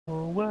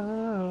Oh,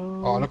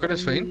 wow. Oh, look at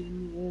this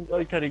thing.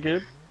 I can't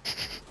get.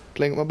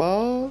 Playing with my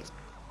balls.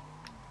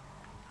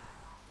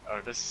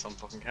 Oh, this is some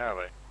fucking car,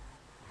 like.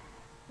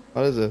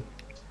 What is it?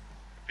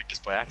 Picked this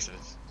by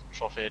accident.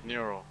 Trophy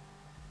 €8.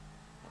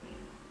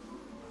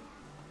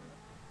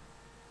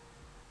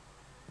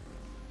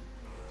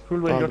 Cool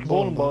way you All got the the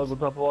bowling bowling balls on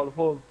top of all the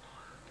poles.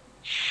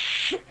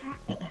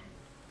 It's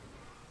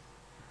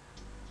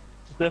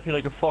definitely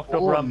like a fucked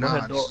up Oh, ramp nah,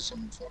 ahead this door. is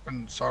some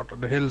fucking sort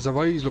of the hills of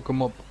eyes. Look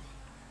 'em up.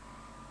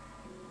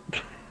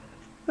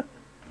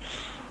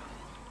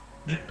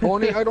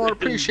 Tony, I don't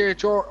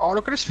appreciate your. Oh,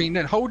 look at this fiend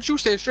then. How did you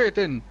stay straight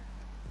then?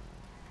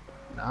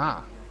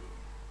 Nah.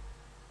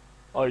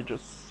 I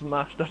just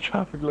smashed that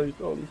traffic light.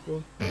 Holy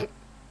fuck.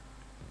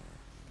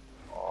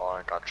 Oh,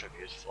 I got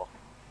tribute as well.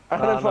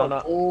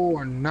 No.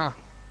 Oh, nah.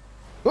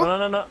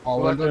 No. Oh,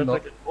 Go well back there done, a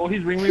look. second. Oh,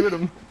 he's ringing me with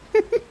him.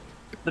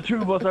 The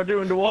two of us are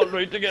doing the wall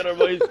ride together,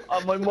 boys.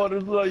 On my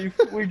mother's life,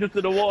 we just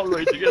did a wall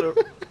ride together.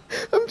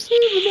 I'm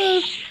saving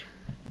that.